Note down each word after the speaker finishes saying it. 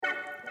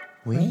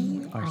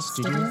We are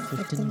Studio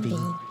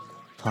 15B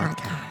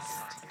Podcast.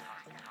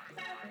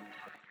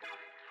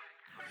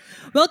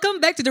 Welcome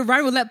back to the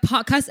Rayyan Roulette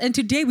Podcast, and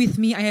today with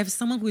me I have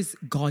someone who is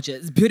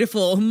gorgeous,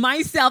 beautiful,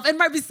 myself, and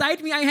right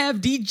beside me I have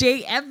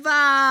DJ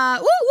Eva.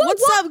 Woo, woo,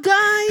 What's up,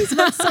 guys?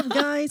 What's up,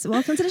 guys?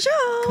 Welcome to the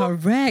show.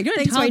 Correct. You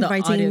Thanks for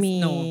inviting me.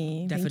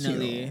 No, Thank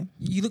definitely.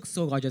 You look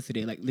so gorgeous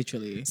today, like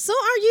literally. So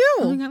are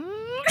you?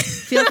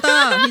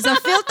 Filter. He's a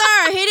filter.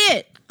 I hate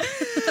it.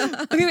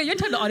 Okay, wait, you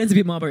tell the audience a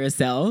bit more about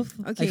yourself.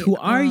 Okay, Like, who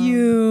are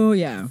you?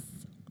 Yeah.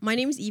 My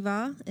name is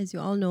Eva, as you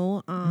all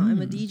know.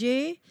 I'm a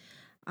DJ.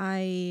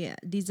 I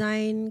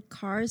design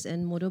cars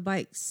and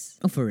motorbikes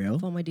Oh, for real?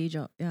 for my day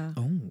job. Yeah.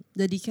 Oh.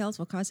 The decals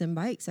for cars and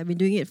bikes. I've been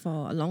doing it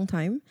for a long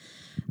time.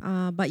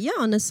 But yeah,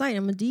 on the side,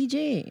 I'm a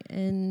DJ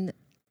and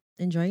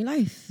enjoying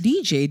life.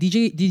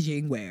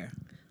 DJing where?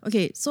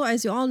 Okay, so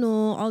as you all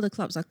know, all the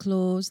clubs are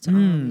closed.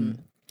 You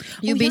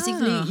Oh,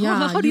 basically,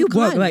 yeah. How do you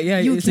work? can't. Like, yeah,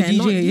 you it's a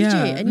cannot DJ,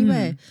 yeah.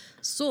 anywhere.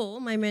 So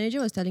my manager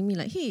was telling me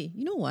like, hey,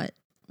 you know what?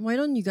 Why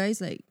don't you guys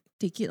like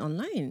take it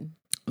online?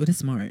 Oh, that's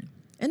smart.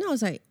 And I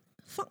was like,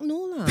 fuck no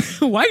lah.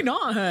 Why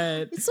not?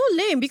 It's so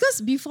lame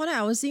because before that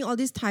I was seeing all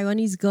these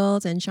Taiwanese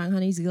girls and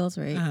Shanghainese girls,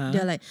 right? Uh-huh.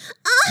 They're like,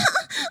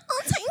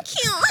 oh,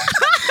 thank you.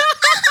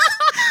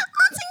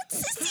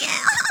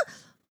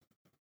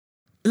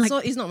 Like, so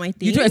it's not my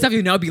thing. You told yourself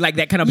you'll now be like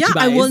that kind of Yeah,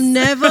 I chibais. will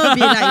never be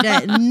like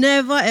that.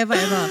 Never, ever,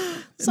 ever.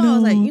 So I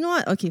was like, No. you know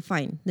what? Okay,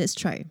 fine. Let's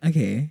try.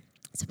 Okay.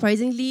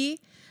 Surprisingly,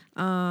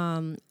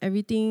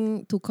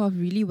 everything took off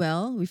really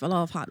well with a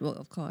lot of hard work,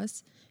 of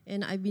course.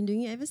 And I've been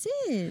doing it ever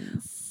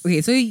since.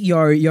 Okay, so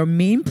your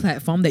main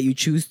platform that you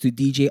choose to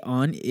DJ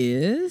on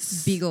is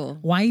Bigo.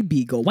 Why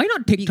Bigo? Why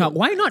not TikTok? Bigo.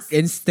 Why not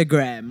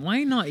Instagram?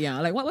 Why not?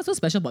 Yeah, like what's so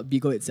special about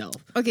Bigo itself?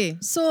 Okay,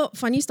 so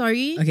funny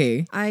story.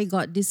 Okay, I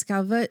got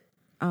discovered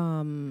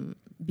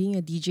being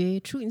a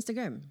DJ through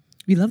Instagram.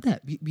 we love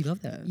that. We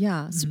love that.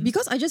 Yeah,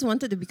 because I just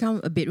wanted to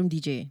become a bedroom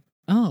DJ.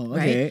 Oh,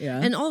 okay. Right?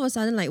 Yeah. And all of a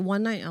sudden, like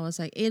one night, I was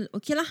like, eh,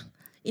 okay lah,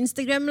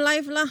 Instagram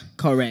live lah,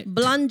 correct.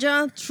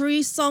 belanja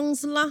 3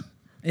 songs lah.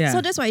 Yeah.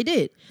 So that's what I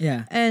did.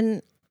 Yeah.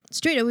 And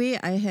straight away,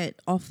 I had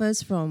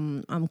offers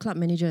from club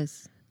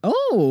managers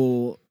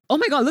Oh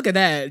my God! Look at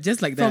that.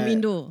 Just like that. from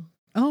Indo.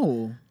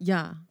 Oh.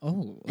 Yeah.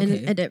 Oh. And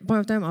Okay. at that point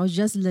of time, I was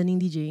just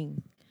learning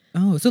DJing.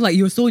 Oh, so like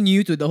you were so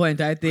new to the whole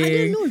entire thing. I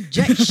didn't know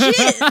jack shit.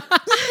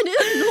 I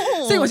didn't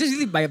know. So it was just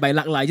really by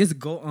luck, like just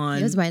go on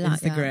Just by luck,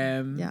 yeah.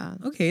 Instagram. Yeah.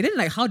 Okay, then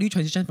like how do you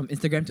transition from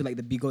Instagram to like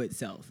the Bigo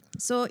itself?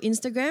 So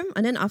Instagram,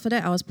 and then after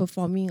that, I was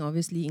performing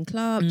obviously in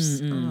clubs.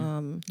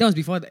 That was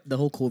before the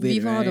whole COVID,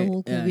 Before right? the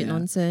whole Yeah, COVID yeah.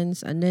 nonsense,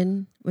 and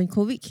then when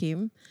COVID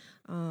came,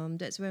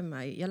 that's when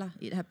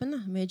it happened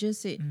lah. Manager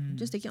said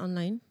just take it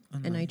online,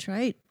 and I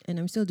tried, and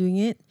I'm still doing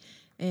it,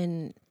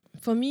 and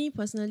for me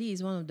personally,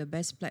 it's one of the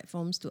best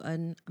platforms to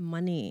earn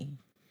money.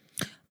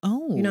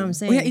 Oh, You know what I'm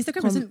saying? Oh yeah,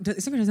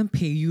 Instagram doesn't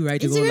pay you,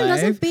 right? To go Instagram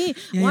live. doesn't pay.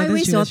 Yeah, Why that's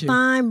waste true, your that's true.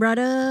 time,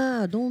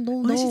 brother? Don't.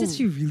 Oh, actually, that's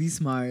actually really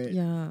smart.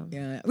 Yeah.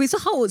 Yeah. Wait,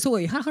 how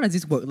does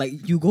this work?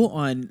 Like you go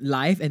on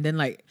live and then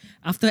like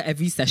after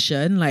every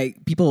session,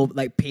 like people will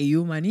like pay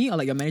you money or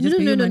like your managers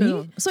pay you money?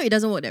 No. So it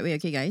doesn't work that way,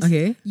 okay, guys?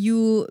 Okay.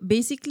 You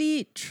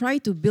basically try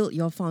to build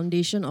your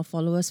foundation of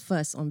followers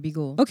first on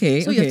Bigo.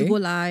 Okay, So you have to okay. go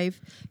live,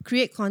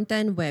 create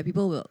content where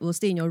people will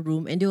stay in your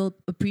room and they will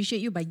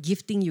appreciate you by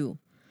gifting you.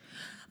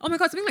 Oh my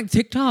God, something like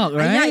TikTok,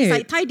 right? Yeah, it's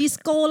like Thai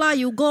disco lah.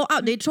 You go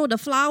out, they throw the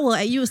flower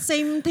at you.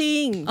 Same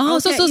thing. Oh,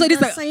 Okay, so it's it's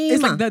the like same.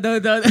 it's like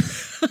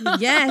the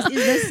Yes, it's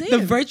the the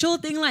same. virtual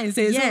thing like it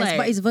says Yes, so like,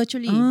 but it's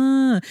virtually.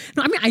 No,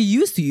 I mean I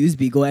used to use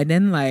Bigo and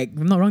then like if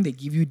I'm not wrong, they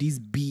give you these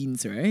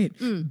beans, right?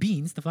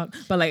 Beans, the fuck.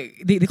 But like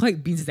they call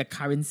it beans as a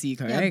currency,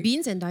 correct? Yeah,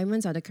 beans and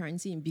diamonds are the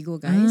currency in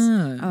Bigo,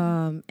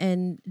 guys.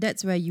 And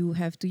that's where you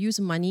have to use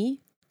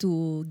money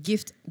to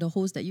gift the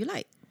host that you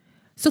like.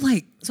 So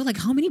like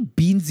how many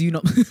beans do you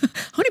know?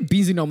 How many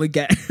beans do you normally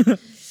get?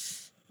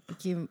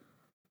 Okay,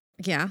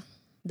 yeah.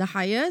 The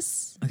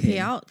highest Okay.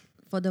 payout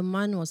for the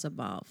month was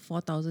about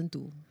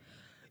 4,002.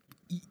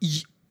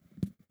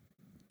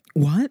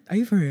 What? Are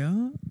you for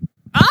real?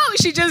 Oh,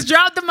 she just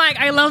dropped the mic.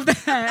 I love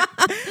that.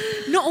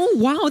 No, oh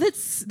wow,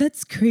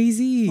 that's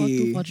crazy.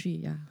 4243,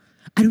 yeah.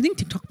 I don't think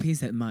TikTok pays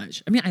that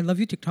much. I mean, I love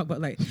you, TikTok,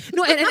 but like,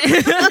 no, and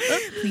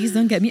please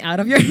don't get me out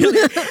of your. No,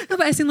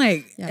 but I think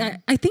like, Yeah.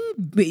 I think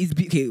it's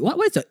okay.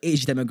 What's your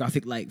age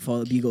demographic like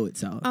for Bigo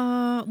itself?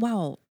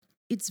 Wow.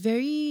 It's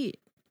very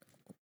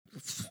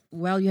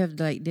well. You have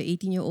like the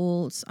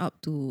 18-year-olds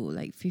up to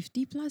like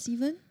 50 plus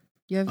even.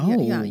 You have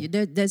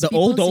there's the people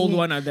old singing.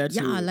 one are there too.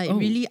 Yeah, like Oh.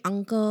 really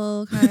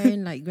uncle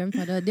kind, like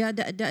grandfather. They're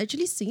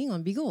actually singing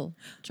on Bigo,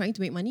 trying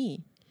to make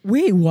money.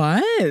 Wait,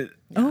 what?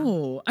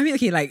 Oh, I mean,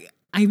 okay, like.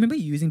 I remember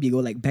using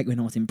Bigo like back when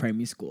I was in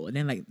primary school, and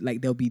then like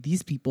there'll be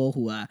these people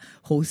who are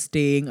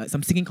hosting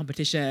some singing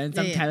competition,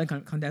 some talent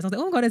contest. I was like,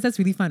 oh my God, that's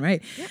really fun,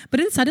 right? Yeah. But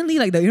then suddenly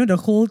like the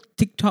whole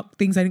TikTok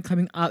thing started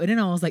coming up, and then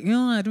I was like, I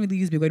don't really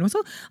use Bigo anymore.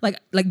 So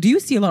like do you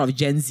see a lot of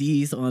Gen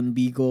Zs on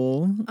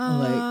Bigo? Or,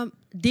 like,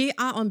 They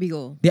are on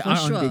Bigo. They for are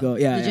sure. on Bigo,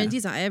 yeah, The yeah. Gen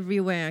Zs are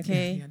everywhere,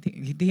 okay?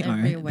 Yeah, they are.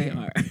 Everywhere.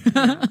 They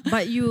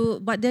are. Yeah.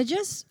 But they're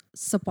just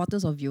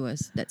supporters of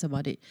viewers. That's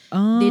about it.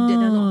 They're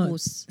not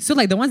hosts. So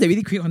like the ones that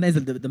really create content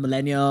is the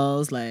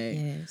millennials, like.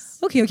 Yes.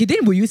 Okay.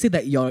 Then would you say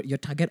that your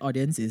target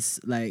audience is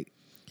like?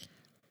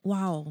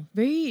 Wow.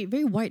 Very,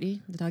 very wide,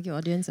 the target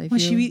audience, I Well,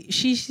 feel.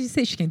 she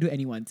said she can do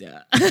anyone's,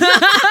 yeah.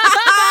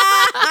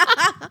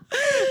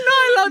 No,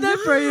 I love that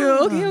for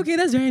you. Okay,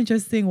 that's very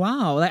interesting.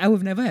 Wow, like I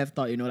would never have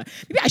thought, like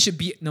maybe I should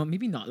be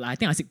maybe not. Like I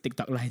think I'll stick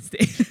TikTok lah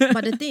instead.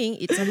 But the thing,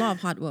 it's a lot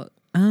of hard work.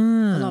 A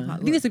lot of hard I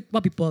work. think that's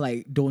what people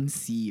like don't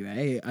see,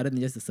 right? Other than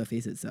just the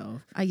surface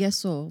itself. I guess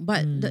so.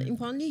 But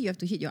importantly, you have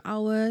to hit your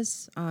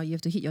hours. You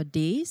have to hit your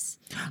days.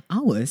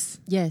 Hours?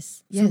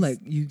 Yes. So like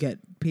you get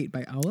paid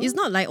by hour? It's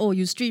not like,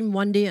 you stream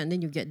one day and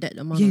then you get that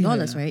amount of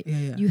dollars, right?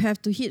 Yeah. You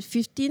have to hit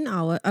 15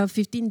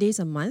 days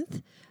a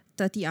month,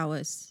 30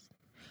 hours.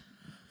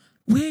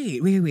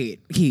 Wait.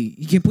 Okay,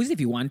 you can put it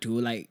if you want to.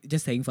 Like,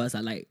 just saying first,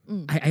 I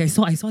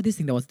saw this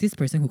thing. There was this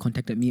person who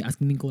contacted me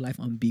asking me to go live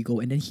on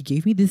Bigo, and then he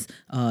gave me this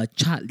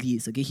chart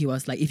list. Okay, he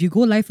was like, if you go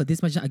live for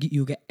this much,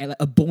 you get like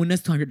a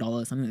bonus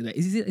 $200, something like that.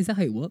 Is that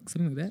how it works?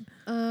 Something like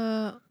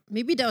that?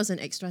 Maybe that was an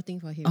extra thing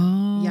for him.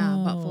 Oh.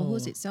 Yeah, but for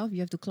host itself, you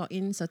have to clock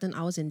in certain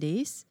hours and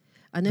days,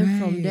 and then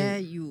from there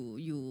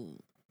you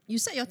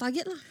set your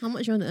target lah. How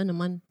much you want to earn a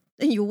month?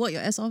 Then you work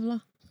your ass off lah.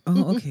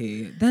 Oh,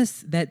 okay.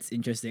 That's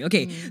interesting.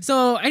 Okay,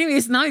 so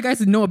anyways, now you guys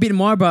know a bit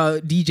more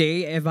about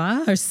DJ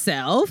Eva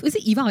herself. Is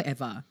it Eva or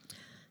Eva?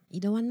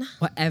 Either one lah.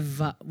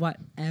 Whatever.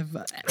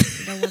 Either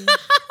one lah.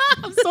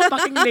 I'm so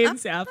fucking lame,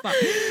 sia. Fuck.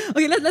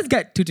 Okay, let's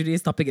get to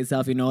today's topic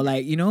itself.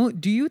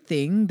 Do you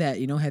think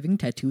that having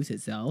tattoos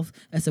itself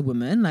as a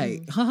woman,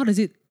 like how does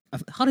it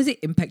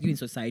impact you in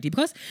society?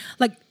 Because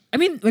like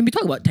when we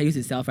talk about tattoos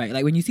itself, right?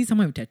 Like when you see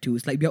someone with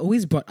tattoos, like we are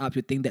always brought up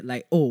to think that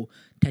like, oh,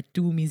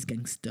 tattoo means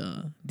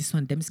gangster. This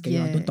one damn scary.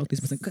 Don't talk to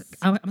this person.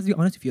 I must be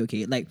honest with you,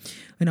 okay? Like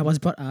when I was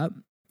brought up,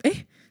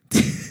 I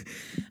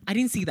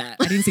didn't see that.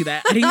 I didn't see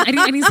that. I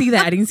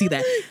didn't see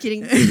that.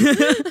 Kidding.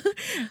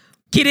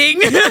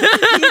 Kidding.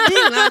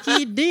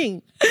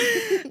 Kidding.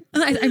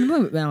 I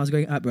remember when I was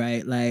growing up,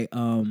 right? Like,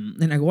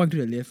 and I go into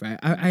the lift, right?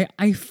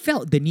 I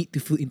felt the need to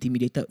feel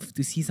intimidated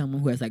to see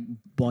someone who has like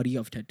body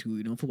of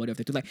tattoo, full body of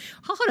tattoo. Like,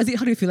 how do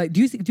you feel? Like,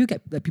 do you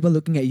get like, people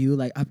looking at you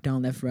like up,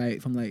 down, left,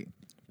 right from like?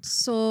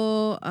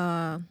 So,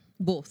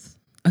 both.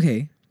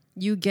 Okay.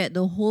 You get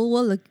the whole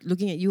world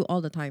looking at you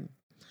all the time.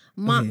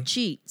 Mak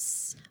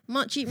cheats.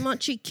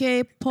 Makcik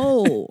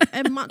kepo.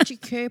 And makcik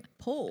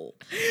kepo.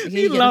 Okay,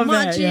 you get love the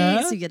that,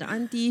 yeah? you get the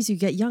aunties, you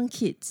get young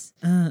kids.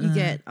 You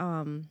get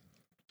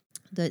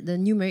the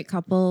new married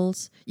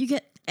couples. You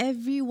get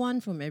everyone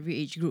from every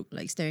age group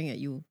like staring at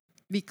you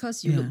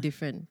because you look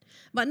different.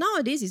 But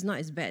nowadays it's not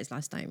as bad as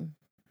last time.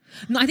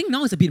 No, I think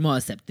now it's a bit more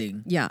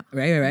accepting. Yeah.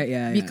 Right.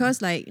 Yeah.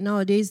 Because like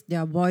nowadays there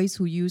are boys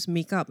who use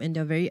makeup and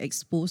they're very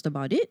exposed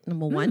about it.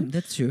 Number one.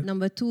 That's true.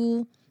 Number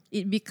two,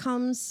 it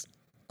becomes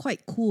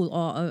quite cool,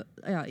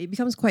 it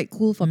becomes quite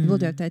cool for people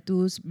to have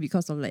tattoos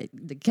because of like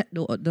the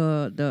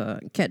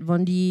Kat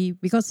Von D,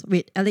 because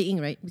LA Ink,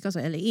 right? Because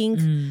of LA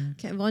Ink,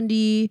 Kat Von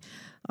D,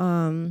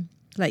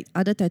 like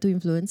other tattoo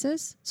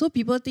influencers. So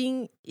people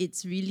think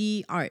it's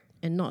really art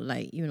and not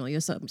like you're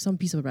some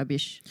piece of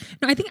rubbish.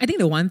 No, I think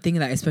the one thing,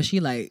 like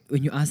especially like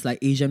when you ask like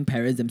Asian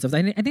parents themselves,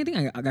 I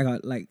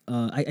got like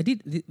I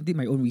did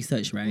my own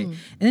research, right? And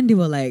then they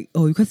were like,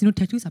 oh, because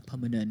tattoos are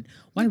permanent.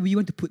 Why would you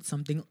want to put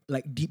something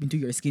like deep into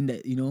your skin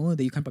that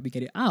that you can't probably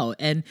get it out?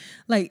 And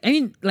like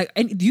and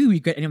do you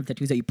regret any of the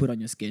tattoos that you put on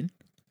your skin?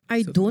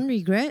 I don't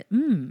regret.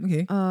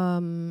 Okay.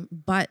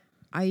 But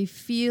I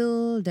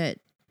feel that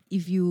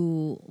if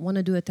you want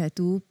to do a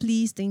tattoo,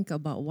 please think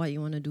about what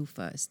you want to do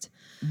first.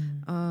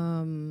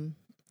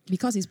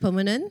 Because it's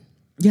permanent.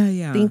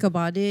 Yeah. Think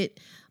about it,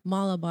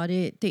 mull about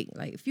it. Take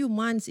like a few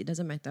months, it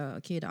doesn't matter.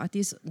 Okay,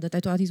 the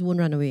tattoo artist won't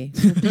run away.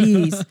 So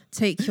please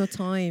take your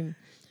time.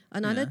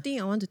 Another thing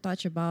I want to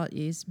touch about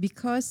is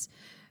because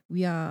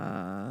we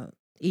are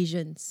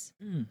Asians.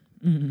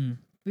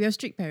 We have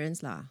strict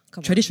parents lah.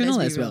 Traditional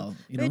as well.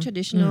 Very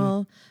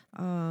traditional.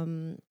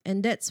 And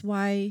that's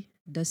why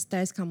the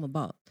stares come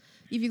about.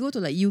 If you go to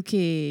like UK,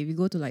 if you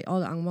go to like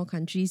all the Angmo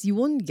countries, you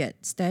won't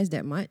get stares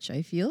that much,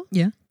 I feel.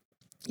 Yeah.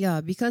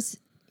 Yeah, because,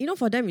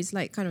 for them, it's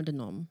like kind of the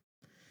norm.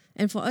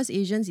 And for us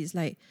Asians, it's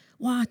like,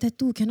 wow,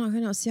 tattoo, cannot,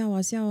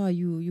 siawa,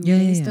 you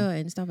gangster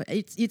and stuff.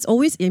 It's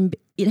always,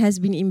 it has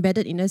been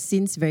embedded in us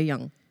since very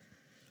young.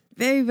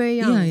 Very, very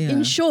young. Yeah.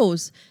 In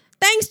shows.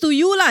 Thanks to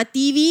you lah,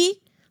 TV.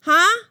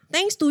 Huh?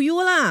 Thanks to you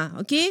lah,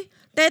 okay?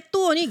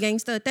 Tattoo only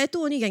gangster.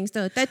 Tattoo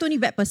only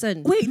bad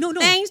person. Wait, no.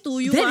 Thanks to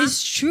you. That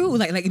is true.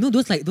 Like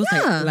those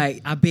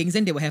like bangs,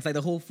 and they will have like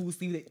the whole full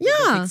sleeve.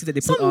 That they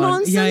put some on.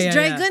 nonsense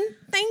dragon.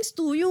 Thanks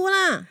to you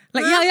lah.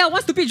 Like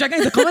one stupid dragon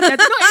is a common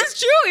tattoo. No,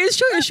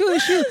 it's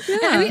true. Yeah.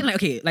 And I mean, like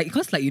okay, like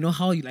because like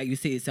how you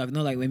say yourself,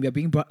 like when we are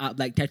being brought up,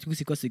 like tattoos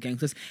equals to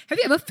gangsters. Have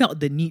you ever felt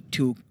the need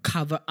to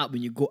cover up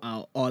when you go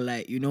out, or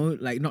like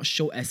like not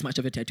show as much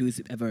of your tattoos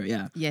ever?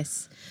 Yeah.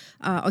 Yes.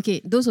 Okay.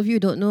 Those of you who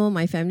don't know,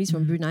 my family's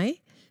from Brunei.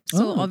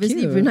 So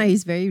obviously cute. Brunei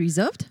is very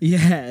reserved.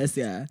 Yes,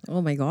 yeah.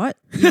 Oh my god.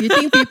 If you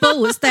think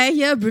people would stare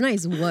here, Brunei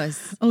is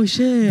worse. Oh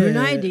shit.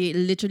 Brunei, they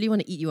literally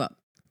want to eat you up.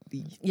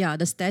 Yeah,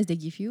 the stares they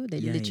give you, they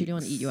literally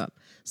want to eat you up.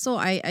 So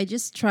I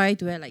just try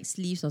to wear like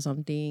sleeves or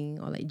something,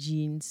 or like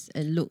jeans,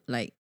 and look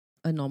like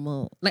a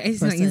normal Like in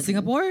person.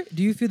 Singapore,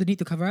 do you feel the need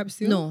to cover up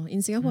still? No,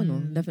 in Singapore, no,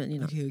 definitely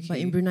not. Okay, But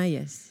okay. in Brunei,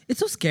 yes. It's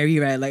so scary,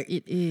 right? Like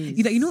It is.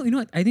 You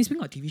know. I think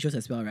speaking of TV shows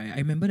as well, right? I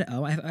remember that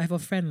I have a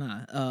friend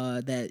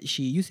that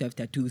she used to have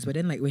tattoos, but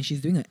then like when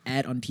she's doing an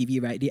ad on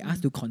TV, right, they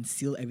ask to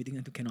conceal everything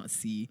until cannot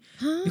see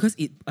because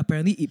it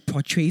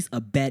portrays a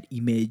bad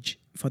image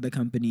for the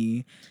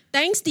company.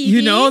 Thanks, TV.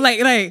 You know, like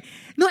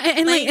no,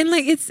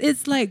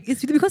 it's like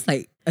it's because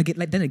like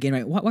again,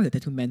 right? What if the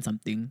tattoo meant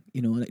something?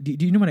 You know, like do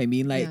you know what I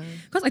mean? Like,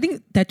 because I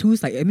think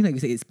tattoos, like like you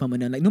say, it's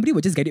permanent. Like nobody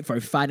would just get it for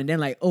fun and then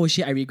like, oh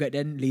shit, I regret,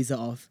 then laser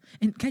off.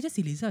 And can I just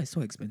say, laser is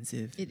so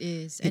expensive. It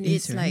is. It And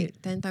is, it's right?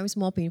 like 10 times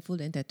more painful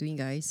than tattooing,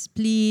 guys.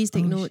 Please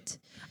take note.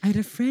 I had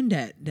a friend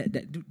that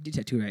did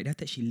tattoo, right?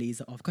 After she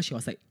laser off because she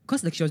was like,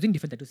 she was doing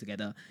different tattoos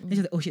together. Then she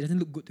was like, oh shit, it doesn't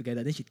look good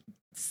together. Then she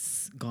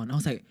gone. I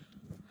was like,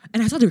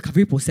 and I saw the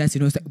recovery process, you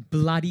know, it's like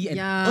bloody and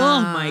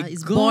oh my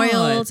it's god,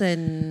 boils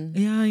and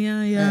yeah.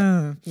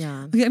 yeah.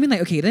 Okay, I mean,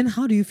 like, okay, then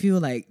how do you feel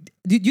like?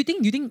 Do you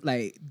think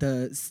like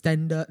the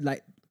standard,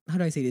 like, how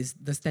do I say this?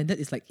 The standard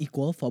is like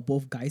equal for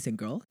both guys and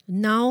girls?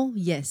 Now,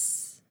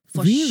 yes,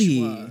 for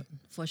Really?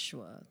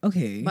 sure.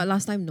 Okay, But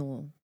last time,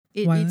 no.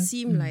 Why? It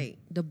seemed like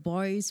the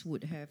boys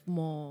would have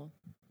more.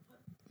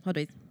 How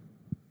do I?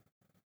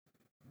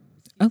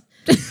 Oh.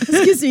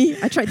 Excuse me,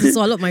 I tried to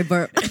swallow my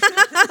burp.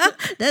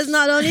 That's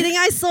not the only thing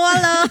I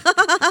swallow.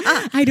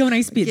 I don't.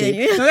 I spit.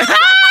 Okay, Babe.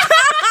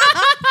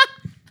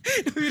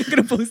 We're not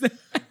gonna post that.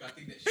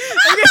 Cutting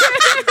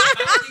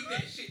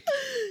that shit.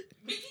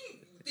 Making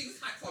things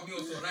hard for me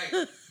also,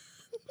 right?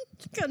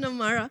 Kind of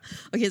Mara.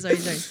 Okay, sorry.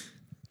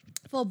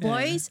 For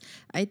boys,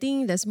 I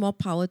think there's more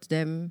power to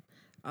them.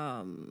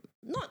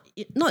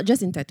 Not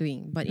just in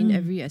tattooing, but in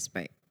every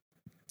aspect.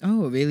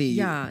 Oh, really?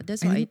 Yeah,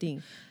 that's what I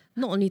think.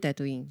 Not only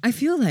tattooing. I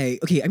feel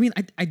like, okay, I mean,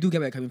 I do get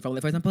where you're coming from.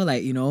 Like, for example,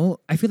 like, you know,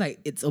 I feel like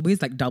it's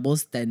always like double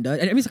standard.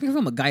 And I mean, it's coming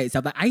from a guy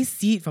itself. Like, I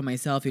see it for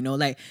myself, you know,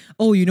 like,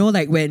 oh, you know,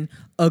 like when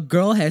a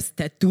girl has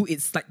tattoo,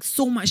 it's like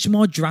so much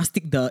more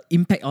drastic, the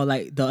impact or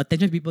like the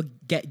attention people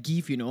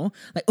give, you know.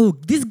 Like, oh,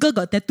 this girl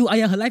got tattoo,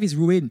 yeah, her life is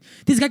ruined.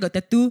 This guy got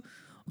tattoo,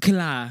 okay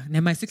lah,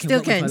 never mind, Still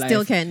work with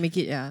her can life. make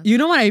it, yeah. You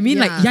know what I mean?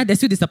 Yeah. Like, yeah, there's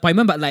still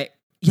disappointment, but like,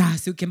 yeah,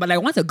 still can. But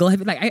like, once a girl have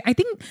it, like, I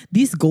think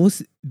this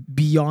goes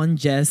beyond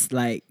just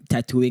like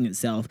tattooing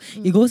itself.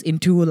 It goes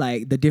into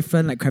like the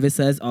different like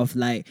crevices of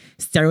like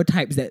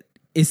stereotypes that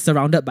is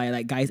surrounded by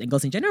like guys and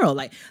girls in general.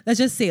 Like, let's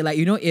just say, like,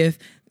 you know, if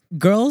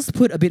girls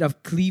put a bit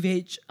of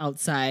cleavage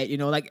outside, you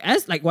know, like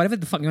as like whatever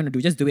the fuck you want to do,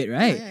 just do it,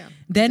 right? Yeah.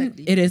 Then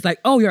Exactly. it is like,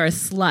 oh, you're a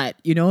slut,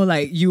 you know,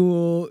 like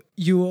you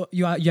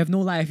have no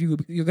life, you're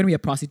gonna be a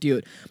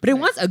prostitute. But then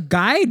once a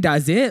guy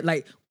does it,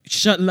 like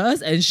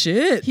shirtless and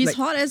shit, He's like,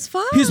 hot as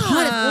fuck. he's hot. Oh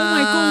my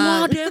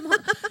god, wow, damn hot.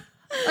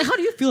 Like, how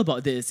do you feel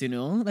about this? You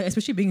know, like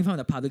especially being in front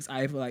of the public's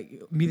eye for like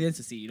millions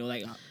to see. You know,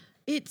 like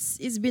It's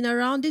been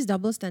around, this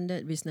double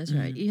standard business,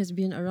 right? It has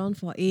been around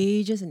for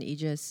ages and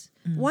ages.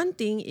 One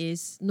thing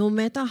is, no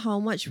matter how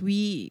much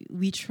we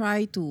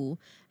try to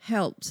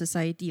help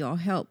society or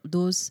help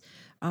those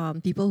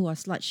people who are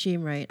slut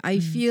shamed, right? I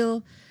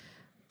feel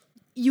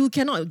you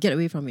cannot get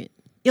away from it.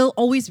 It'll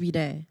always be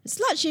there.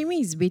 Slut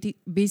shaming is basically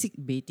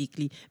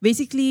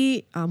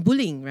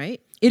bullying,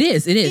 right? it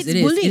is. It's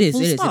bullying,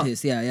 full stop. It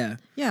is. Yeah.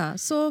 Yeah,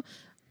 so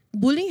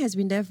bullying has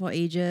been there for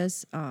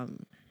ages.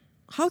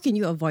 How can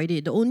you avoid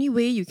it? The only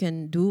way you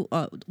can do,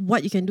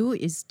 what you can do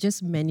is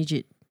just manage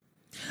it.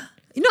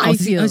 You know, I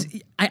agree.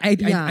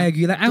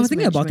 Like I was just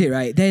thinking about it. management.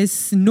 Right,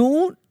 there's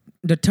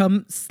the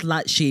term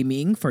slut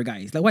shaming for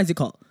guys. Like, what is it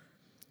called?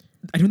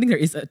 I don't think there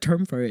is a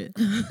term for it.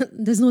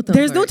 There's no term.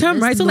 There's for no it. term,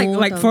 There's right? So no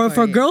like term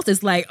for it. girls,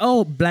 it's like,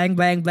 oh, blank,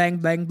 blank,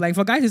 blank, blank, blank.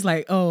 For guys, it's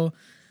like, oh,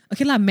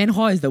 okay lah, man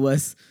whore is the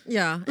worst.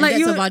 Yeah, and Like, that's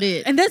you- about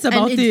it. and that's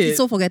about it. It's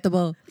so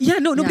forgettable. Yeah,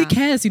 nobody Yeah.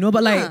 cares, you know.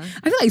 But like, Yeah.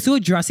 I feel like so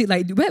drastic.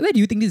 Like, where do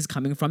you think this is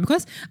coming from?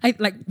 Because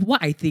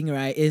what I think,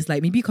 right, is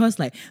like maybe because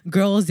like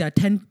girls, they're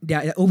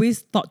always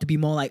thought to be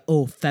more like,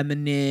 oh,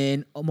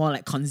 feminine, or more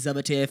like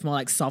conservative, more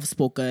like soft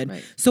spoken.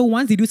 Right. So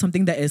once they do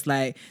something that is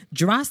like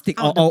drastic,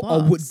 Out the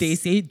or would box. they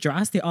say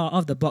drastic or out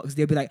of the box,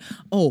 they'll be like,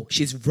 oh,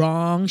 she's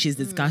wrong, she's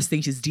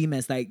disgusting, she's deemed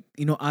as like,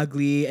 you know,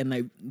 ugly and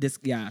like this.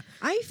 Yeah,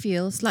 I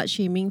feel slut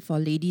shaming for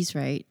ladies,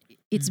 right?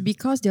 It's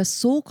because they're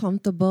so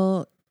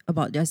comfortable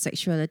about their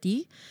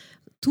sexuality,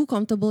 too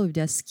comfortable with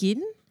their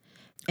skin,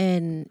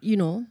 and you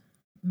know,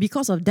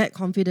 because of that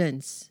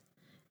confidence,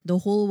 the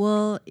whole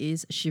world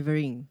is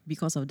shivering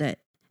because of that.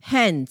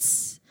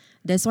 Hence,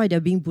 that's why they're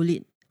being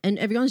bullied. And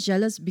everyone's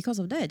jealous because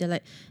of that. They're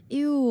like,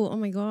 ew, oh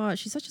my god,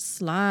 she's such a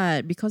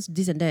slut because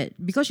this and that.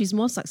 Because she's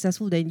more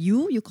successful than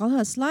you call her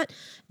a slut.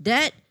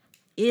 That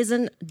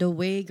isn't the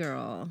way,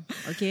 girl.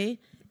 Okay?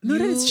 No,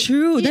 that is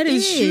true. That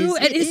is true.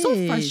 And It it's so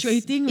is.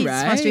 frustrating, It's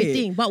right?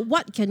 frustrating. But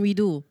what can we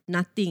do?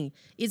 Nothing.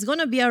 It's going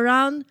to be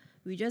around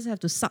We just have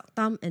to suck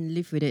thumb and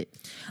live with it.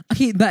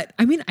 Okay, but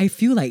I mean, I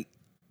feel like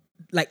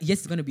yes,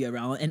 it's gonna be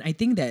around, and I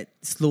think that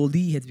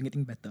slowly it has been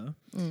getting better.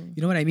 You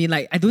know what I mean?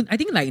 Like I think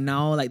like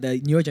now, like the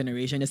newer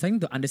generation, they're starting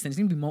to understand,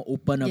 starting to be more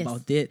open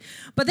about it.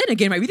 But then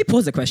again, right, really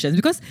pose the questions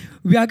because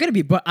we are gonna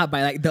be brought up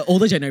by like the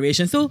older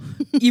generation, so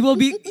it'll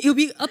be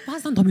a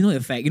passed on domino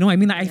effect. You know what I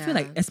mean? Like I feel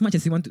like as much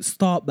as you want to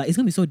stop, like it's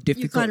gonna be so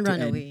difficult. You can't run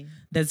to end. away.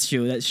 That's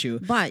true.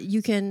 But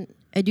you can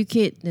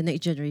educate the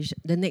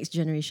next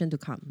generation to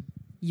come.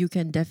 You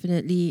can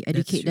definitely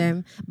educate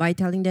them by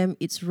telling them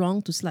it's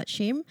wrong to slut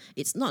shame.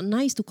 It's not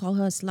nice to call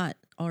her a slut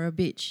or a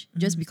bitch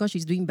just because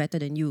she's doing better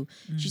than you.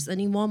 She's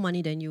earning more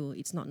money than you.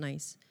 It's not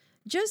nice.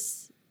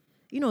 Just,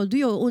 do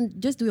your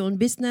own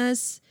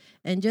business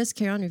and just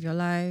carry on with your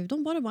life.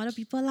 Don't bother about other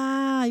people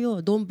lah.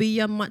 Don't be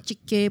a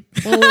machike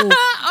po.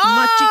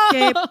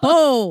 Machike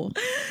po.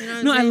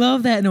 No, I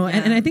love that. No,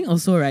 and I think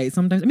also, right,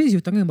 sometimes, I mean,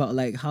 you're talking about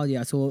like how they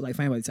are so like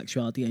fine about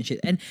sexuality and shit.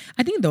 And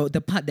I think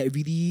the part that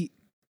really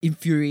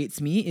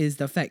infuriates me is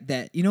the fact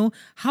that,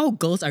 how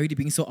girls are really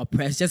being so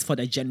oppressed just for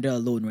their gender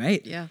alone,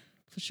 right? Yeah,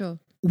 for sure.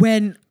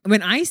 When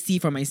I see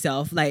for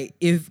myself, like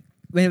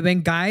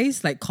when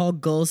guys like call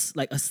girls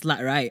like a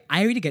slut, right,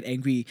 I really get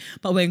angry.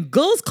 But when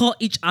girls call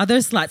each other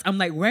sluts, I'm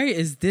like, where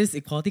is this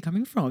equality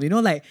coming from?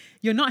 Like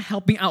you're not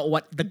helping out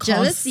what the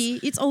jealousy.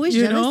 It's always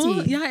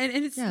jealousy. Yeah,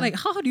 and it's like,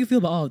 how do you feel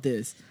about all of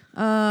this?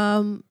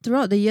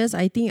 Throughout the years,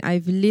 I think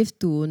I've lived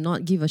to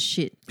not give a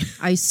shit.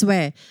 I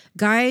swear.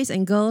 Guys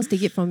and girls,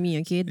 take it from me,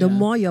 okay? The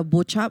more you're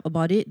bochap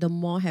about it, the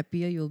more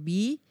happier you'll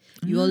be.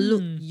 You will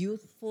look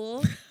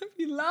youthful.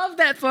 We love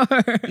that for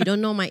her. You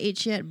don't know my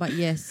age yet, but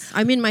yes.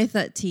 I'm in my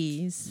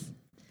 30s.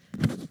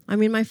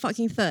 I'm in my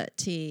fucking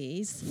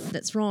 30s.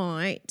 That's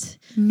right.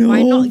 No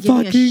By not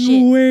giving a shit.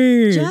 fucking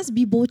way. Just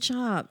be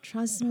bochap.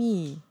 Trust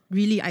me.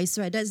 Really, I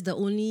swear. That's the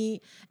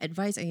only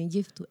advice I can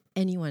give to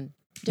anyone.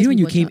 Just When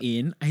be you came bochap.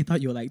 in, I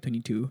thought you were like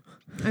 22.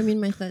 I'm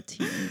in my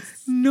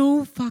 30s.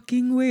 No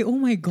fucking way. Oh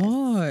my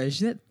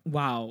gosh.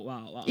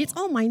 Wow. It's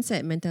all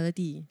mindset,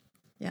 mentality.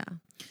 Yeah.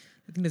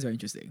 I think that's very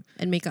interesting.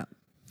 And makeup.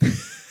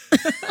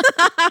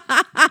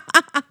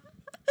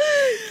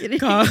 Kidding.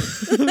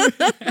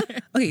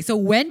 Okay, so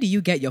when did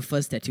you get your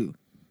first tattoo?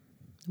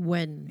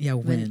 When? Yeah,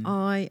 when?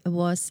 I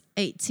was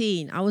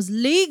 18. I was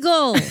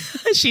legal.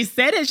 She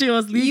said it, she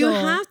was legal. You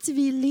have to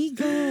be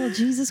legal.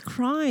 Jesus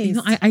Christ.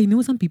 I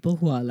know some people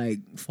who are like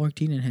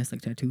 14 and has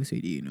like tattoos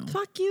already,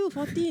 Fuck you,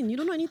 14. You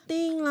don't know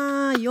anything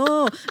lah.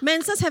 Yo,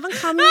 menses haven't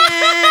come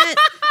yet.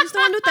 You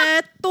still want to do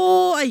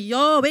tattoo.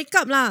 Ayo, wake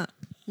up lah.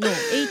 No,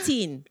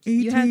 18.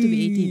 You have to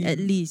be 18 at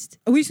least.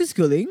 Are we still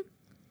schooling?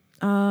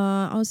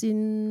 I was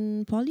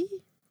in poly.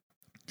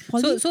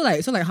 So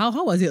like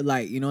how was it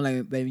like,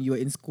 like when you were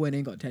in school and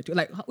then got tattooed?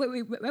 Like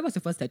wait, where was the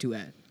first tattoo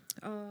at?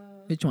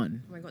 Which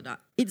one? Oh my god,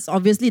 it's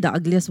obviously the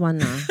ugliest one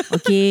lah.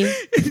 Okay,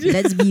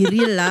 let's be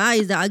real lah.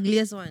 It's the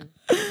ugliest one.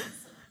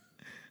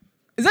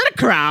 Is that a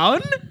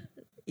crown?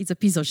 It's a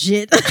piece of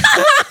shit.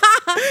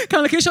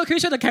 Can you show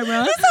the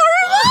camera? It's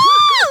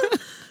horrible.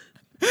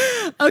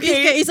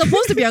 Okay. It's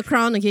supposed to be a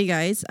crown, okay,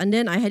 guys. And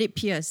then I had it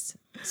pierced.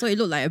 So it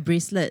looked like a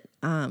bracelet.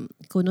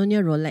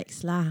 Kononnya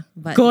Rolex lah.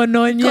 But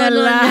Kononnya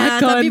lah.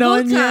 tapi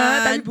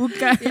Kononnya.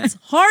 bukan. It's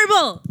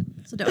horrible.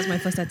 So that was my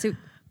first tattoo.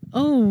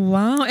 Oh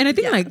wow. And I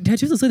think like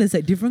tattoos also there's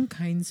like different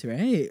kinds,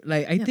 right?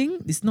 Like I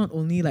think it's not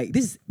only like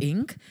this is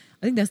ink.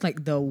 I think there's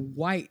like the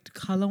white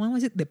color one.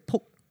 Was it the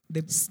poke?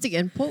 The Stick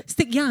and poke.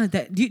 stick, yeah.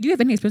 That do you have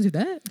any experience with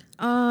that?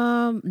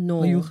 No.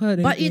 Or you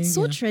heard but anything? it's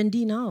so Yeah.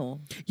 trendy now.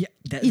 Yeah,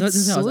 It's that's what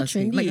I so was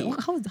asking. trendy. Like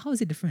how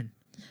is it different?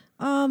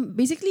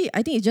 Basically,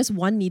 I think it's just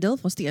one needle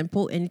for stick and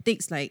poke, and it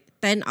takes like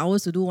 10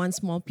 hours to do one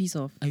small piece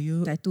of Are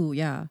you? tattoo.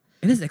 Yeah.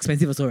 And it's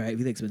expensive also, right?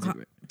 Really expensive.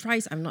 Right?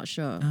 Price, I'm not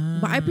sure.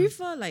 But I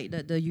prefer like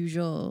the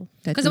usual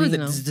Because that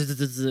tattooing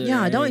was now.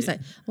 Yeah, that one is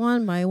like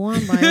one by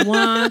one by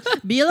one.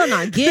 Bila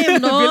nak game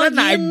no. Bila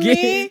nak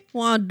game.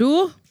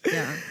 Waduh.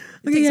 Yeah.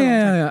 It Okay, takes a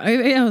long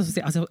time. yeah. I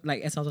was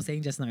like as I was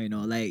saying just now,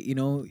 like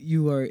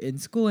you were in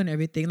school and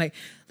everything. Like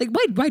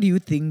why do you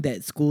think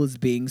that school is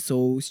being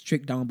so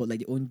strict down about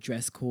like your own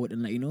dress code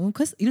and like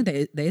because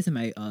there is in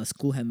my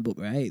school handbook,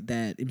 right,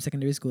 that in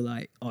secondary school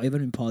like or even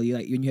in poly,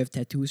 like when you have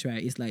tattoos,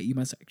 right, it's like you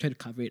must try to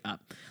cover it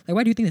up. Like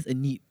why do you think there's a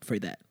need for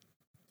that?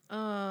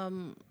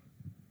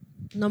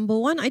 Number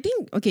one, I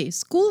think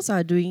schools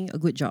are doing a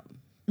good job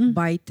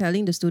by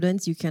telling the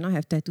students you cannot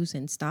have tattoos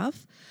and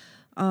stuff.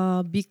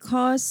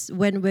 Because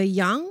when we're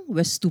young,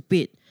 we're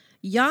stupid.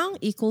 Young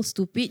equals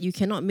stupid. You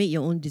cannot make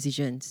your own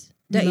decisions.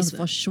 That is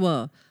for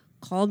sure.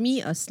 Call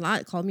me a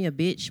slut, call me a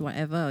bitch,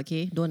 whatever.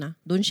 Okay, don't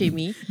shame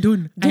me.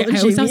 Don't. I shame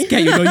always sound me.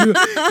 scared.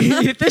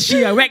 You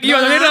she whack you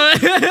a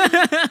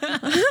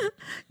little.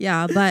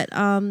 Yeah, but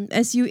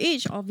as you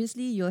age,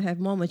 obviously you'll have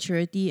more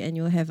maturity and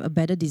you'll have a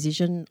better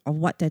decision of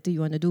what tattoo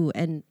you want to do,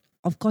 and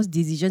of course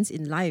decisions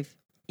in life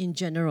in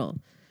general.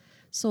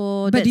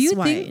 So But that's do you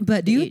why think?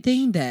 But do the you age.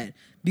 think that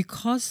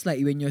because like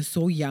when you're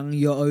so young,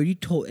 you're already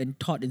told and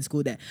taught in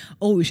school that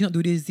you should not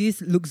do this. This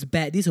looks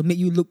bad. This will make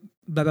you look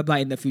blah blah blah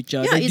in the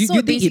future. Yeah, Then it's do you so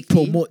think it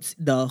basically- promotes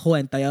the whole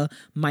entire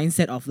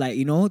mindset of like,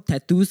 you know,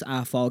 tattoos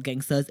are for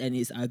gangsters and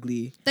it's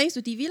ugly? Thanks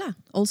to TV lah.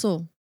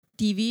 Also,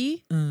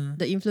 TV, Uh,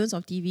 the influence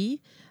of TV.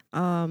 but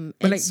and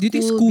like, do you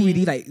think school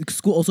really being- like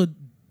school also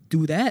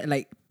do that?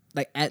 Like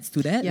adds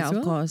to that? Yeah, as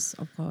well?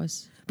 of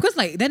course. Because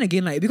like then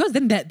again like because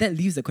then that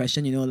leaves the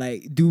question, you know,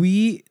 like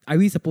are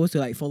we supposed to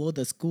like follow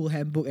the school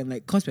handbook and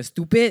like cause we're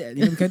stupid,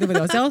 you know, we can't do it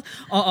ourselves,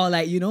 or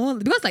like, you know,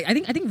 because like I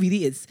think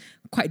really it's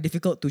quite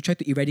difficult to try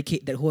to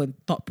eradicate that whole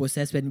thought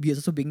process when we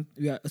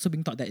are also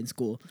being taught that in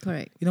school.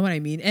 Correct. You know what I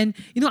mean? And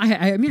you know,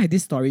 I mean I had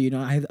this story, you know,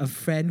 I have a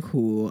friend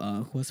who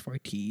was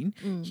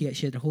 14. She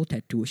had a whole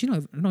tattoo. She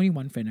not only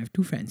one friend, I have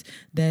two friends.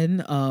 Then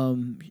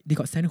they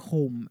got sent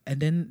home, and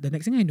then the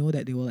next thing I know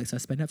that they were like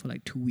suspended for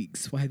like 2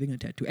 weeks for having a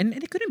tattoo. And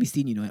it couldn't be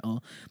seen, you know, at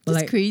all. But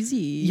That's like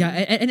crazy. yeah,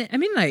 and I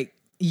mean like,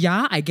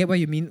 yeah, I get what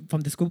you mean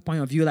from the school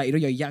point of view, like, you know,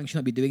 you're young, you should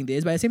not be doing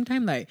this, but at the same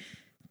time, like,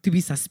 to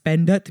be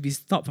suspended, to be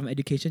stopped from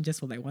education just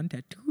for like one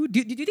tattoo, do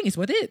you think it's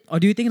worth it? Or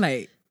do you think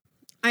like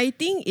I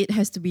think it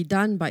has to be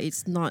done, but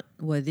it's not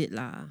worth it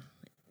lah.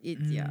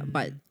 Yeah,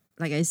 but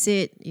like I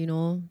said, you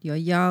know, you're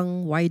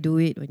young. Why do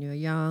it when you're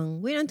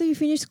young? Wait until you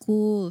finish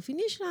school.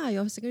 Finish lah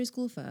your secondary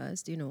school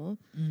first. You know,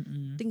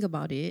 think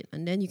about it,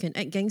 and then you can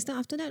act gangster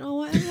after that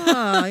or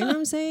whatever. You know what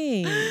I'm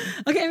saying?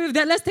 okay, and with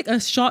that, let's take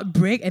a short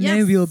break and then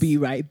Yes. we'll be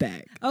right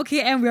back.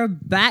 Okay, and we're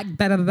back.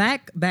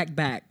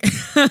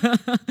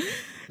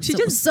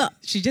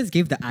 She just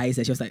gave the eyes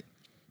and she was like,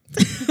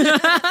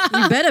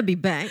 You better be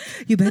back.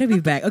 you better be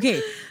back.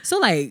 Okay, so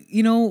like,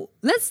 you know,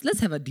 let's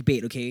have a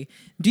debate. Okay,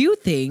 do you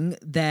think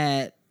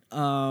that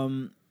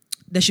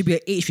there should be an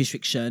age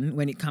restriction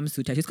when it comes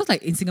to tattoos? Because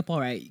like in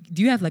Singapore, right?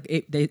 Do you have like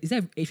is there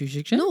an age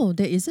restriction? No,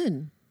 there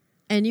isn't.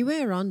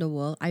 Anywhere around the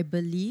world, I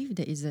believe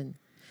there isn't.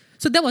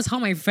 So that was how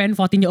my friend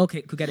 14-year-old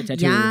could get a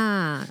tattoo.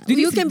 Yeah. Do you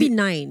You think can be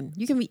 9.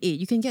 You can be 8.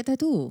 You can get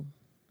tattoo.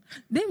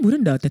 Then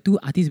wouldn't the tattoo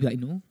artist be like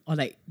no, or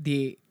like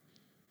they?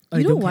 or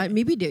You they know don't what? care?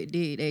 Maybe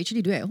they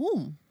actually do it at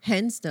home.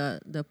 Hence the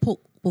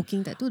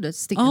poking tattoo, the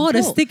stick Oh, and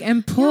the poke. stick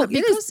and poke.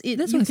 Yeah, because that's you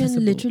more can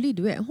accessible. literally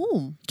do it at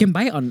home. You can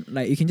buy it on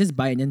like you can just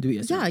buy and then do it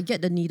yourself. Yeah,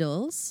 get the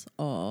needles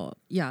or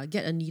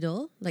get a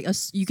needle. Like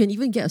you can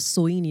even get a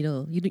sewing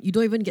needle. You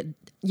don't even get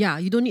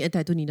you don't need a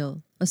tattoo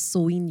needle. A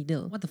sewing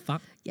needle. What the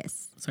fuck?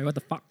 Yes. Sorry, what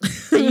the fuck?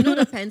 And you know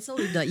the pencil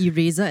with the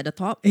eraser at the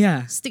top?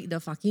 Yeah. Stick the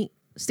fucking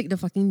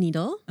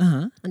needle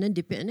Uh-huh. and then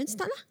dip it and then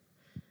start lah.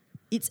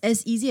 It's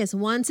as easy as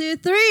 1, 2,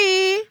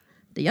 3.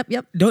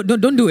 Yep.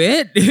 Don't do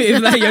it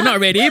if like you're not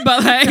ready, but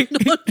like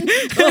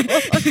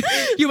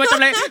you macam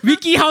like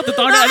Wiki how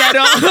tutorial that.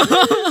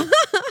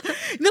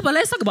 No, but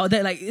let's talk about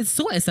that. Like it's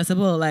so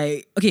accessible.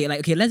 Like okay,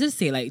 let's just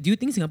say like, do you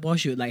think Singapore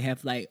should like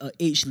have like an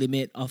age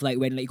limit of like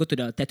when like you go to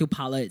the tattoo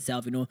parlor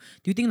itself? You know,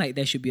 do you think like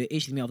there should be an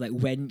age limit of like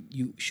when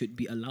you should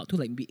be allowed to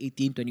like be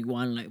 18,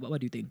 21? Like what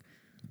do you think?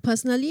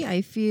 Personally,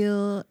 I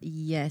feel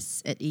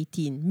yes at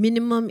 18.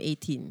 Minimum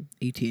 18.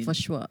 18 For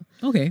sure.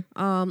 Okay.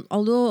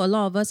 Although a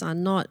lot of us are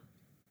not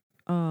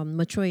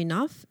mature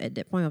enough at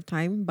that point of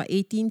time, but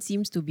 18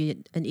 seems to be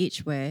an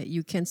age where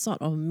you can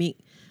sort of make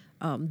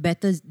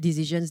better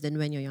decisions than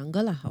when you're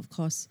younger lah, of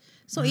course.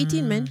 So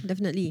 18, man,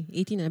 definitely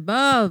 18 and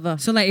above.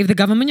 So like if the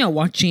government you're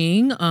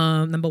watching,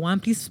 number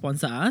one, please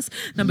sponsor us.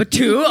 Number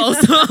two,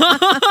 also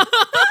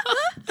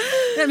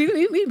yeah,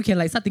 maybe we can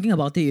like start thinking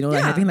about it, you know, like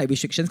Yeah. having like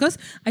restrictions. Because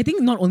I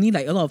think not only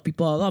like a lot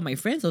of my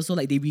friends also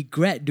like they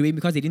regret doing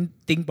because they didn't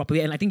think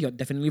properly. And I think you're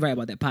definitely right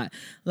about that part.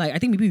 Like I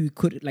think maybe we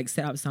could like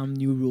set up some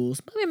new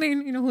rules. But I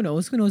mean, you know, who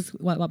knows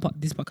what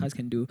this podcast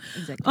can do.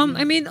 Exactly.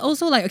 I mean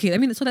also like okay, I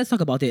mean so let's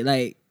talk about it.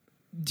 Like,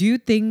 do you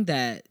think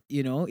that,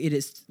 you know, it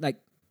is like,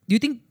 do you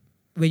think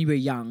when you were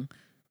young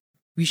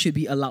we should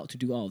be allowed to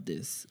do all of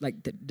this,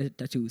 like the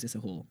tattoos as a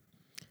whole?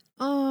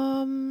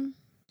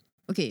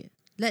 Okay,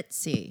 let's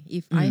say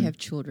if I have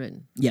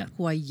children Yeah.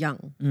 who are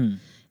young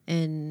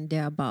and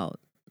they're about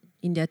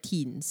in their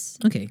teens,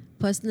 Okay.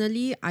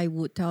 personally, I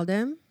would tell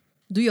them,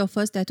 do your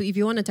first tattoo. If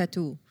you want a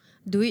tattoo,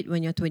 do it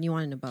when you're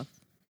 21 and above.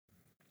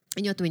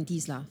 In your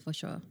 20s lah, for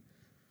sure.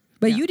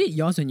 But Yeah. you did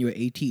yours when you were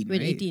 18, When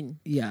right? 18.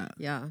 Yeah.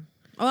 Yeah.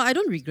 Oh, I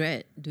don't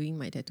regret doing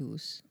my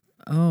tattoos.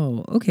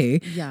 Oh, okay.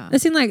 Yeah.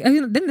 As in like, I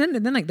mean,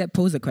 then like that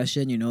poses a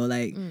question, you know,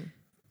 like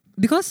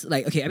because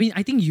like okay, I mean,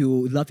 I think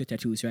you love your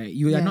tattoos, right?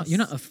 You're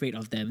not afraid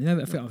of them. You're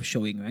not afraid of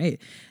showing,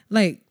 right?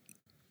 Like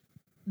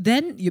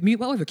then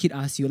what if your kid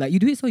asks you, like, you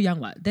do it so young,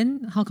 what?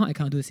 Then how come I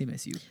can't do the same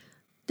as you?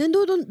 Then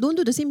don't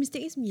do the same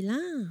mistake as me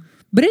lah.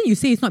 But then you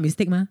say it's not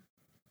mistake, ma.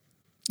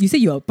 You say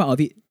you're part of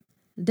it.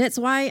 That's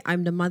why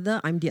I'm the mother,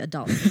 I'm the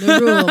adult in the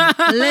room.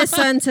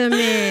 Listen to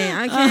me,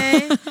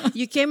 okay?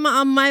 You came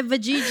out on my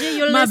vajayjay,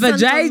 you My listen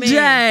to me.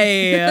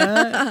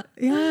 yeah.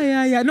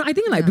 No, I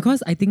think like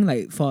because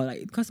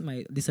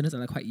my listeners are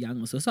like quite young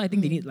also, so I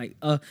think they need like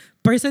a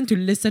person to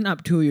listen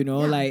up to, you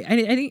know, Yeah. like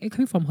I think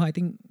coming from her, I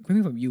think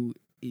coming from you,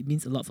 it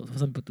means a lot for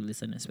some people to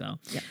listen as well.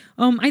 Yeah.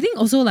 I think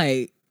also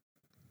like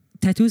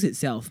tattoos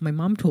itself. My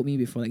mom told me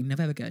before, like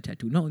never ever get a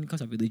tattoo, not only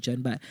because of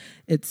religion, but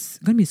it's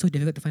gonna be so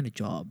difficult to find a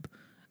job.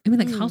 I mean,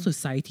 like how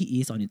society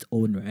is on its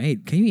own,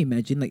 right? Can you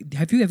imagine? Like,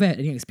 have you ever had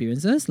any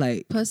experiences?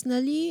 Like,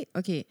 Personally,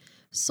 okay.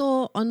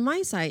 So on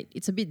my side,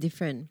 it's a bit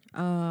different.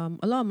 A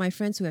lot of my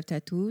friends who have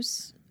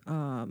tattoos,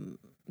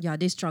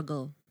 they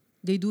struggle.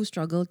 They do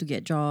struggle to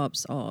get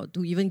jobs or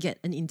to even get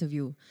an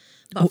interview.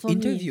 But for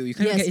interview? Me, You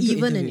can't yes, get into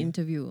even interview. an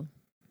interview.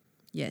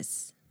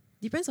 Yes,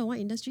 depends on what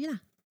industry lah.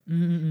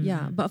 mm-hmm.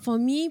 Yeah, but for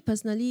me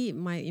personally,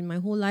 in my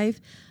whole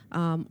life,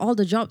 all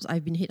the jobs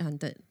I've been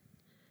headhunted.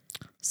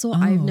 So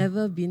I've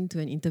never been to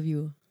an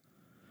interview.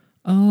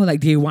 Oh, like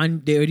they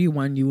already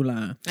want you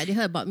lah. Like they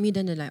heard about me,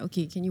 then they're like,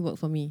 okay, can you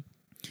work for me?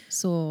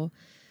 So,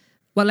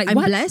 But like, I'm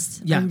what?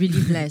 blessed. Yeah. I'm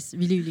really blessed.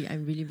 Really,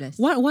 I'm really blessed.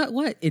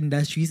 What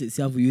industries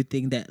itself would you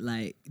think that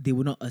like they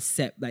will not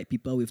accept like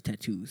people with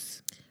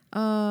tattoos?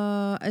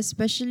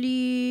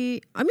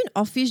 Especially, I mean,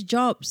 office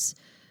jobs.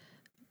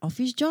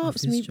 Office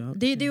jobs.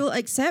 They will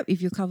accept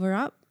if you cover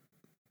up,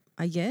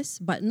 I guess,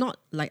 but not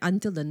like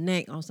until the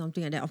neck or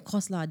something like that. Of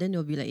course lah. Then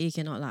they'll be like, "Hey,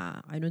 cannot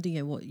lah. I don't think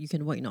you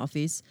can work in the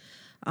office."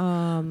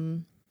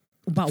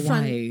 But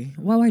why?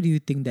 Why do you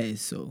think that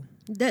is so?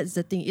 That's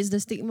the thing. It's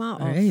the stigma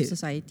of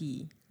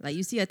society. Like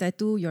you see a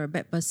tattoo, you're a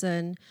bad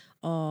person.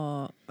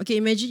 Or okay,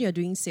 imagine you're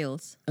doing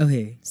sales.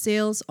 Okay.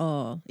 Sales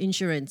or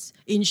insurance.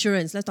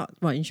 Insurance. Let's talk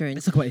about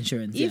insurance. Let's talk about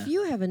insurance. If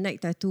you have a neck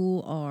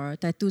tattoo or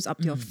tattoos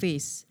up to your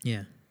face,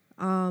 yeah.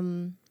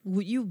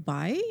 would you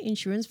buy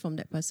insurance from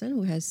that person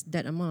who has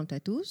that amount of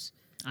tattoos?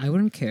 I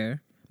wouldn't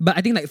care. But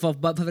I think like for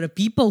the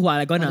people who are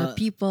like gonna For the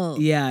people,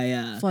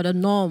 yeah. for the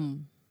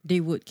norm, they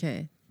would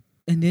care.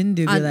 And then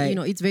they'll be like,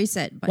 it's very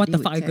sad. But what they the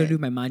would fuck are you gonna care. do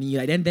with my money?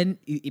 Like then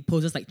it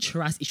poses like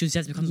trust issues,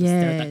 just becomes a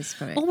Yes, stereotype.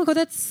 correct. Oh my god,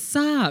 that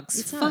sucks.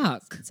 It sucks.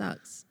 Fuck. It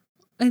sucks.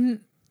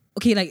 And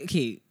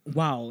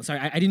wow. Sorry,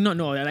 I did not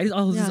know that. Like,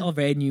 this is all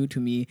very new to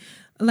me.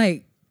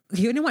 Like,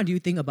 okay, and then what do you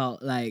think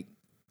about like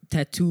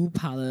tattoo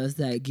parlors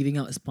like giving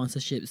out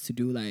sponsorships to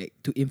do like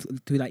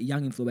to like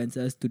young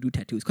influencers to do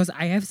tattoos? Because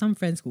I have some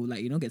friends who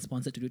like get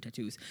sponsored to do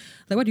tattoos.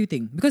 Like, what do you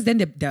think? Because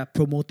then they're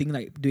promoting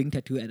like doing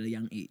tattoo at a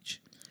young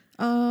age.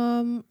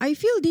 I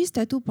feel these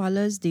tattoo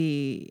parlors,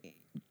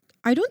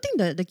 I don't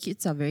think the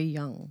kids are very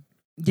young.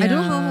 I don't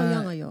know how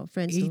young are your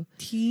friends though.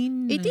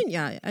 18? 18,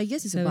 yeah, I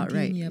guess it's about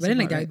right. Yeah. It's But then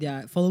like about right.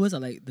 their followers are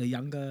like the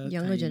younger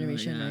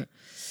generation, yeah. right?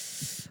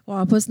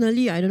 Wow,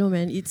 personally, I don't know,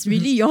 man. It's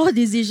really your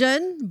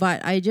decision,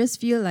 but I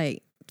just feel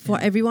like for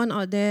everyone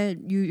out there,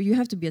 you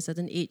have to be a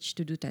certain age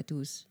to do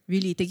tattoos.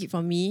 Really, take it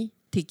from me.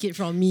 Take it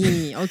from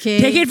me, okay?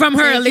 Take it from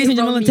her, ladies and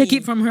from gentlemen. me. Take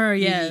it from her,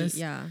 Really, yes.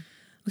 yeah.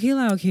 Okay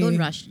lah, okay. Don't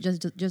rush.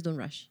 Just don't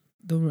rush.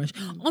 Don't rush.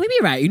 Or maybe,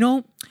 right,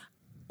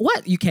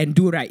 what you can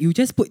do, right? You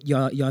just put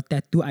your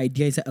tattoo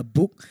idea inside a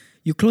book.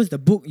 You close the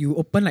book, you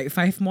open like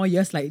 5 more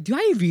years. Like, do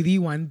I really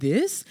want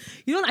this?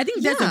 I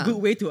think that's a good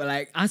way to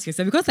like ask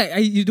yourself, because like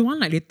you don't want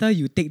like later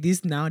you take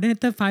this now, then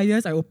after 5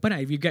 years I open,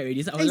 I regret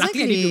already. So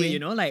luckily I didn't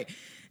do it, like.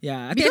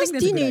 Yeah, I because think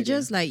that's a good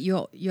teenagers, like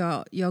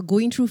you're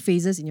going through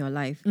phases in your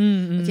life.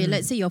 Okay,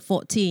 let's say you're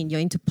 14,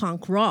 you're into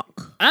punk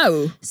rock.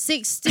 Oh.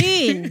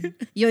 16,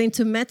 you're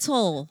into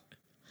metal.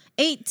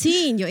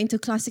 18, you're into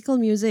classical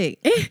music.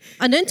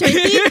 And then 20,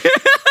 20,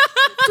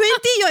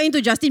 you're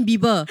into Justin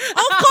Bieber. Of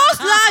course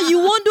lah, you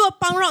won't do a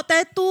punk rock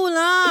tattoo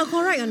lah.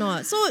 Correct or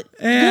not? So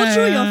go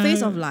through your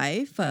phase of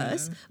life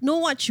first. Know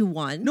what you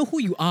want. Know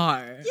who you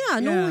are. Yeah,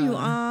 know who you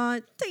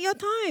are. Take your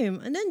time.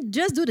 And then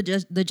just do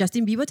the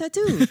Justin Bieber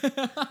tattoo. You know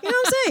what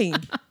I'm saying?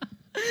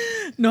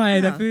 No, I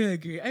definitely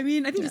agree. I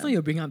mean, I think just now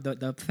you bring up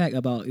the fact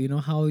about,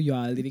 how you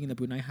are living in a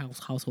Brunei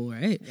household,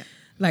 right? Yeah.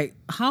 Like,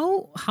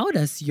 how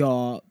does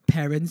your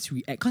parents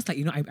react? Because, like,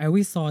 I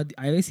always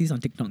see this on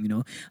TikTok,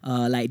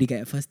 like they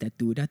get a first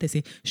tattoo. Then they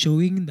say,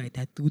 showing my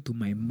tattoo to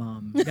my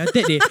mom. Then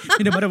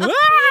the mother, what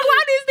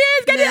is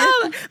this? Get it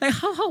out! Like,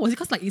 how was it?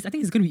 Because, like, I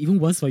think it's going to be even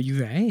worse for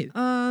you, right?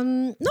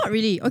 Not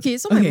really. Okay,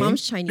 so my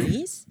mom's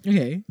Chinese.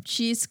 Okay.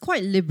 She's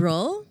quite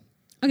liberal.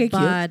 Okay,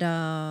 cute.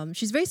 But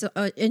she's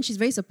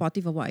very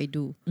supportive of what I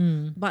do.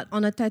 But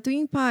on the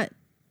tattooing part,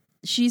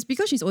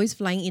 because she's always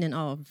flying in and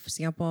out of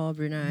Singapore,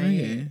 Brunei.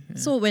 Okay, yeah.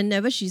 So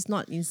whenever she's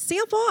not in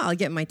Singapore, I'll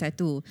get my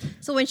tattoo.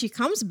 So when she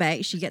comes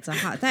back, she gets a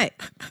heart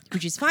attack,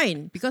 which is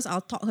fine because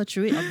I'll talk her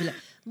through it. I'll be like,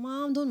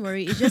 Mom, don't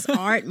worry, it's just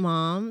art,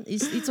 Mom.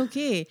 It's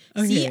okay.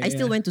 See, I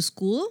still went to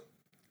school.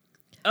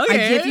 Okay. I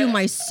gave you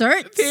my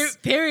certs.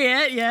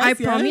 Period. Yes. I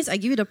promise. I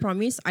give you the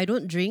promise. I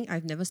don't drink.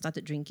 I've never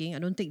started drinking. I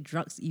don't take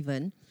drugs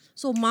even.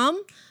 So, Mom,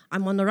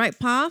 I'm on the right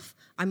path.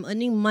 I'm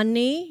earning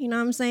money. You know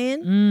what I'm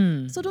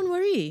saying? So don't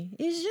worry.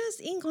 It's just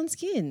ink on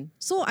skin.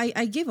 So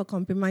I gave a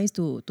compromise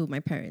to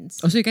my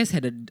parents. Oh, so you guys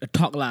had a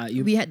talk lah.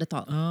 We had the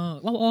talk. How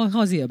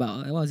was it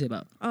about? What was it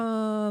about?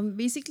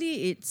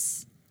 Basically,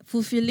 it's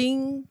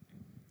fulfilling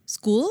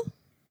school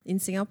in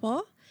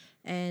Singapore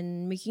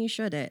and making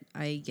sure that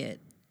I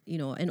get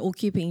an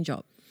okay paying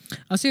job.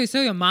 Oh, so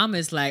your mom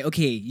is like,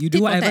 okay, you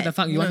do whatever the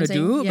fuck you want to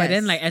do, but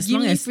then like as Give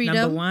long me as freedom.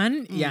 number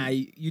one,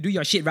 you do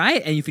your shit right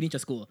and you finish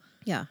your school.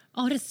 Yeah.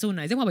 Oh, that's so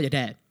nice. Then what about your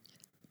dad?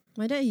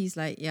 My dad, he's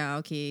like, yeah,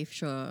 okay,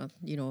 sure.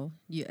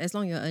 As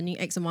long as you're earning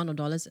X amount of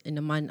dollars in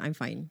a month, I'm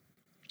fine.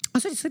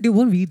 So they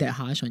weren't really that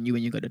harsh on you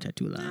when you got the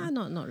tattoo, lah.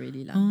 Not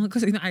really lah.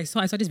 Because I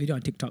saw this video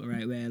on TikTok,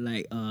 right, where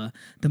like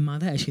the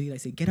mother actually like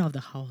say, get out of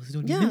the house,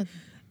 don't Yeah.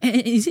 And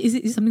is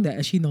it something that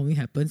actually normally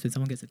happens when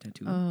someone gets a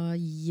tattoo?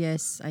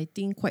 Yes, I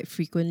think quite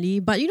frequently.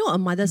 But you know, a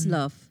mother's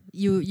love.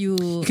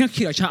 You can't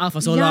keep your child out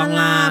for so yeah long,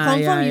 lah.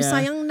 Confirm you yeah.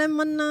 sayang them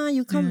man lah.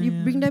 You come, you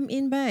Yeah. bring them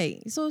in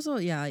back. So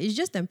yeah, it's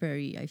just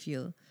temporary, I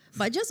feel.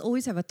 But just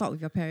always have a talk with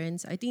your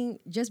parents. I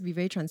think just be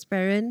very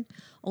transparent.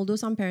 Although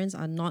some parents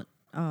are not,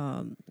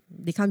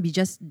 they can't be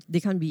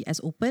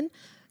as open.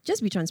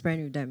 Just be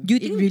transparent with them.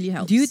 It really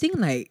helps. Do you think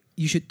like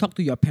you should talk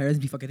to your parents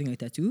before getting a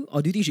tattoo,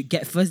 or do you think you should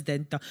get first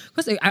then talk?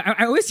 Because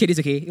I always say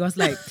this. Okay, it was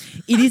like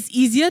it is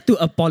easier to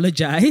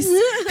apologize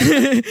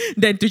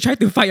than to try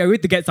to fight your way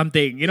to get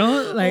something. You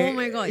know, like oh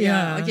my god,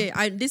 yeah. Okay,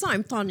 this one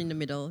I'm torn in the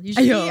middle.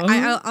 Usually,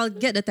 Aiyo. I'll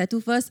get the tattoo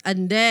first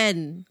and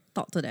then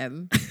talk to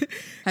them.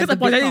 because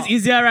apologize is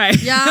easier, right?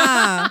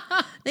 Yeah.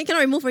 Then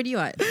cannot remove already,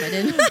 what? But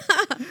then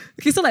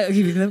Okay, so like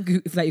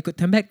if like you could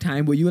turn back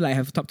time, would you like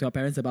have talked to your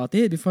parents about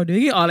it before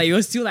doing it, or like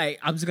you're still like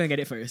I'm just gonna get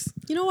it first?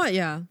 you know what?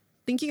 Yeah,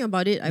 thinking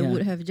about it, I Yeah.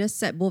 would have just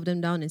sat both of them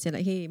down and said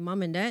like, hey,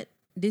 mom and dad,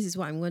 this is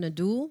what I'm gonna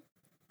do.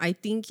 I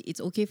think it's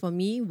okay for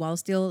me while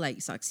still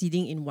like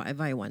succeeding in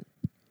whatever I want.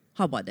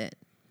 How about that?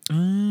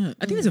 I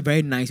think that's a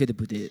very nice way to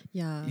put it.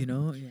 Yeah. You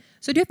know? Yeah.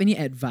 So do you have any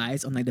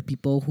advice on like the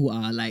people who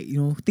are like,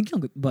 you know,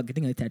 thinking about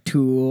getting a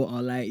tattoo,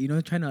 or like, you know,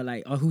 trying to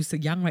like, or who's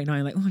young right now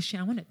and like, oh shit,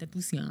 I want that tattoo,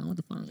 what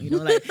the fuck? You know,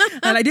 like,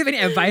 like do you have any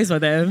advice for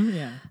them?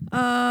 Yeah.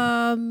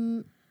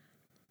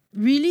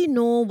 Really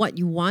know what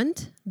you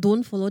want.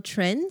 Don't follow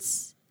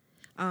trends.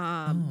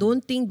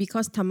 Don't think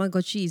because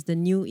Tamagotchi is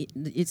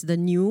it's the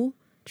new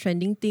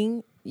trending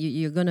thing,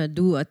 you're gonna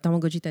do a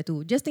Tamagotchi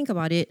tattoo. Just think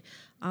about it.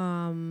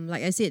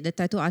 Like I said, the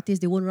tattoo artists,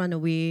 they won't run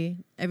away.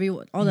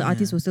 All the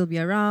artists will still be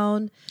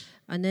around.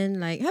 And then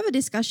like have a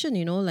discussion,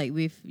 you know, like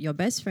with your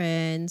best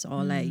friends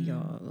or like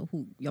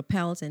your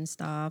pals and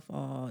stuff,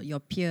 or your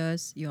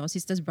peers, your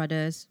sisters,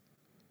 brothers.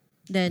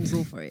 Then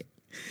go for it.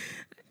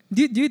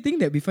 Do you think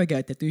that before you get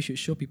a tattoo, you should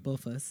show people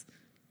first?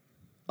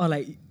 Or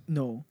like,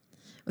 no?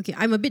 Okay,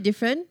 I'm a bit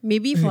different.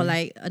 Maybe for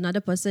like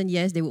another person,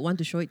 yes, they would want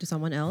to show it to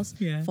someone else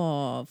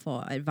for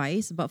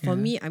advice. But for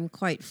me, I'm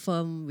quite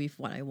firm with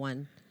what I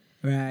want.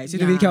 Right. So you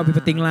don't really care what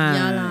people think lah.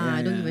 Yeah lah.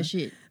 I don't give a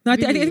shit. No, I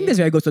think that's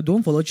very good. So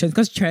don't follow trends,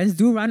 because trends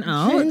do run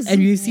out, Trends, and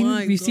we've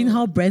my seen God.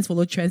 how brands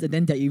follow trends and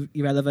then they're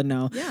irrelevant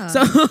now. Yeah.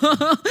 So,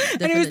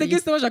 anyways, thank you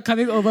so much for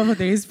coming over for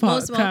today's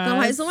podcast. Most welcome.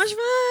 I had so much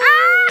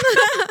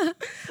fun.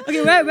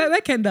 Okay,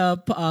 where can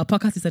the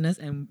podcast listeners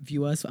and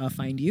viewers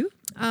find you?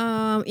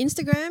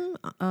 Instagram,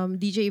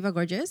 DJ Eva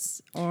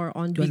Gorgeous, or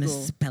on Do you want to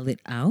Bigo. spell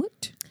it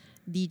out?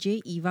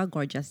 DJ Eva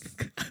Gorgeous.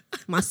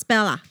 Must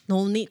spell lah.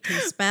 No need to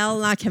spell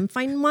lah. Can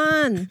find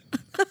one.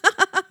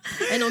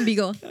 And on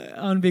Bigo.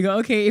 On Bigo.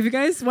 Okay, if you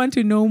guys want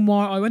to know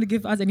more or want to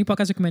give us any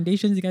podcast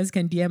recommendations, you guys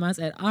can DM us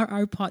at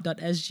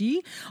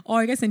rrpod.sg,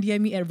 or you guys can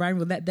DM me at Rayyan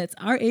Roulette. That's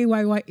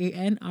RayyanRoulette.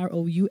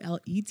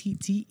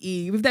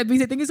 With that being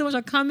said, thank you so much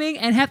for coming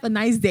and have a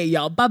nice day,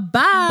 y'all.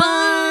 Bye-bye.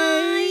 Bye.